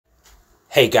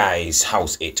Hey guys,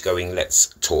 how's it going? Let's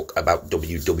talk about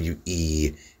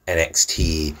WWE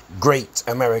NXT Great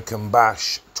American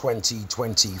Bash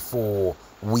 2024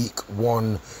 Week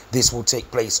 1. This will take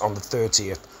place on the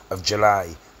 30th of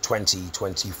July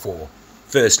 2024.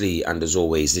 Firstly, and as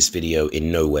always, this video in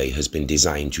no way has been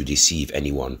designed to deceive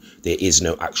anyone. There is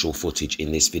no actual footage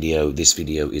in this video. This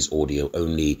video is audio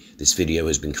only. This video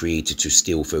has been created to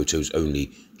still photos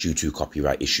only due to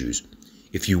copyright issues.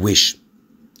 If you wish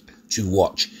to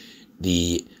watch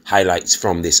the highlights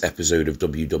from this episode of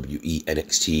WWE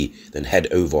NXT, then head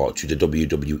over to the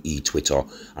WWE Twitter.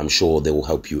 I'm sure they will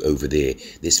help you over there.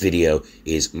 This video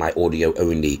is my audio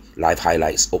only, live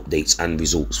highlights, updates and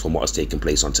results from what has taken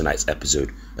place on tonight's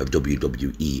episode of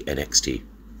WWE NXT.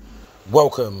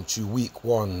 Welcome to week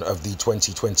 1 of the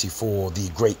 2024 The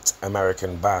Great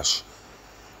American Bash.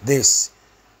 This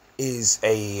is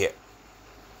a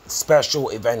special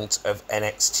event of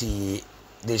NXT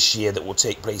this year that will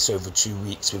take place over 2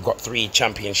 weeks. We've got 3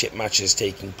 championship matches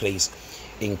taking place,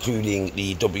 including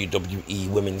the WWE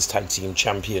Women's Tag Team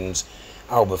Champions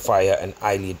Alba Fire and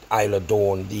Isla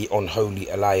Dawn, the Unholy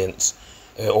Alliance,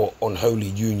 or Unholy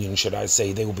Union should I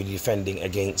say. They will be defending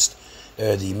against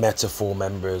the Metaphor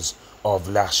members of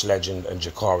Lash Legend and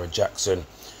Jakara Jackson.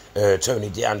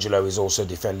 Tony D'Angelo is also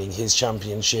defending his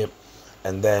championship,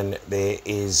 and then there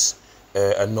is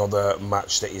another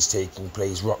match that is taking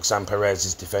place. Roxanne Perez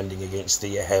is defending against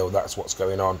Thea Hale. That's what's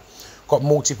going on. Got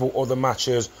multiple other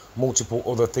matches, multiple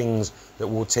other things that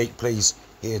will take place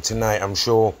here tonight. I'm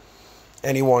sure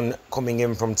anyone coming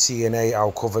in from TNA,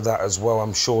 I'll cover that as well.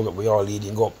 I'm sure that we are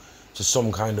leading up to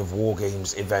some kind of War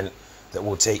Games event that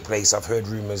will take place. I've heard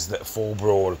rumours that Fall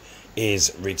Brawl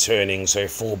is returning. So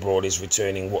if Fall Brawl is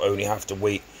returning, we'll only have to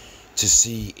wait to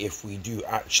see if we do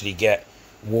actually get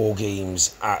War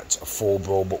Games at Fall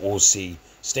Brawl, but we'll see.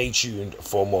 Stay tuned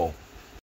for more.